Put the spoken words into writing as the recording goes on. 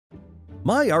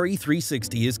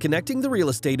myRE360 is connecting the real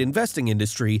estate investing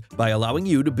industry by allowing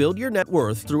you to build your net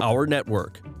worth through our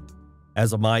network.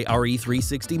 As a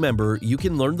myRE360 member, you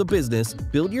can learn the business,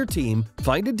 build your team,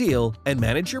 find a deal, and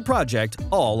manage your project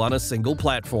all on a single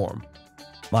platform.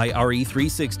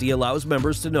 myRE360 allows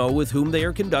members to know with whom they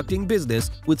are conducting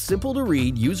business with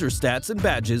simple-to-read user stats and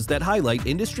badges that highlight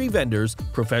industry vendors,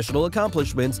 professional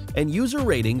accomplishments, and user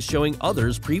ratings showing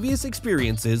others' previous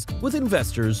experiences with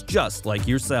investors just like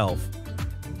yourself.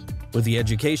 With the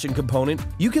education component,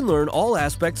 you can learn all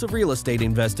aspects of real estate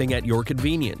investing at your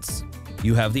convenience.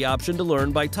 You have the option to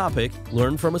learn by topic,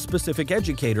 learn from a specific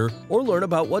educator, or learn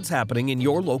about what's happening in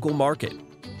your local market.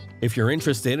 If you're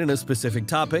interested in a specific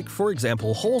topic, for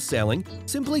example wholesaling,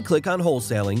 simply click on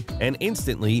wholesaling and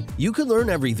instantly you can learn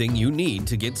everything you need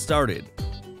to get started.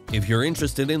 If you're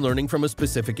interested in learning from a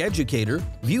specific educator,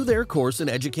 view their course and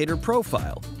educator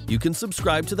profile. You can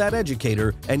subscribe to that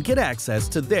educator and get access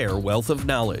to their wealth of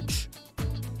knowledge.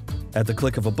 At the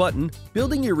click of a button,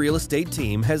 building your real estate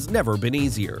team has never been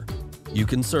easier. You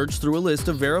can search through a list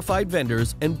of verified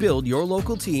vendors and build your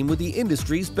local team with the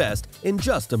industry's best in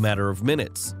just a matter of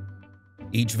minutes.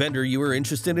 Each vendor you are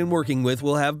interested in working with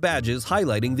will have badges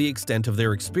highlighting the extent of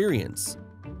their experience.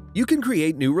 You can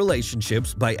create new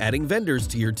relationships by adding vendors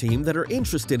to your team that are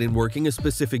interested in working a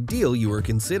specific deal you are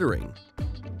considering.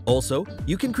 Also,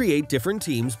 you can create different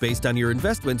teams based on your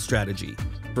investment strategy.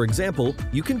 For example,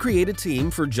 you can create a team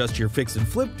for just your fix and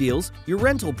flip deals, your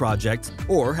rental projects,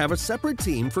 or have a separate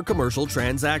team for commercial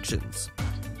transactions.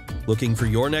 Looking for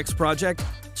your next project?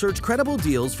 Search credible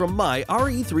deals from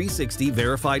myRE360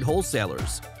 verified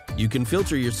wholesalers. You can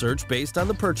filter your search based on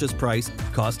the purchase price,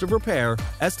 cost of repair,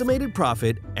 estimated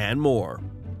profit, and more.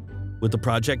 With the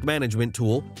project management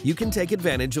tool, you can take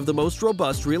advantage of the most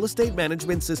robust real estate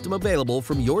management system available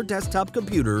from your desktop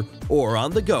computer or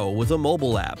on the go with a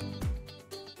mobile app.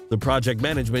 The project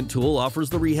management tool offers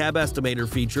the Rehab Estimator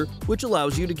feature, which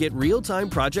allows you to get real-time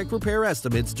project repair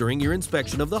estimates during your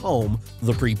inspection of the home.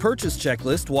 The pre-purchase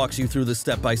checklist walks you through the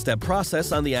step-by-step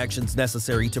process on the actions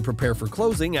necessary to prepare for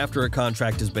closing after a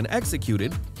contract has been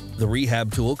executed. The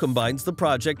Rehab tool combines the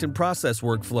project and process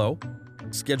workflow,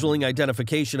 scheduling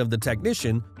identification of the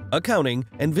technician, accounting,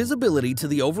 and visibility to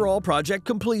the overall project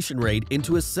completion rate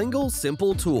into a single,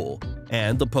 simple tool.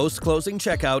 And the post-closing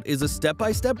checkout is a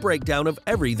step-by-step breakdown of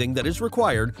everything that is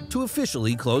required to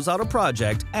officially close out a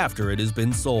project after it has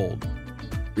been sold.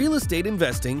 Real estate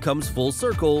investing comes full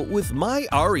circle with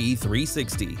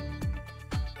myRE360.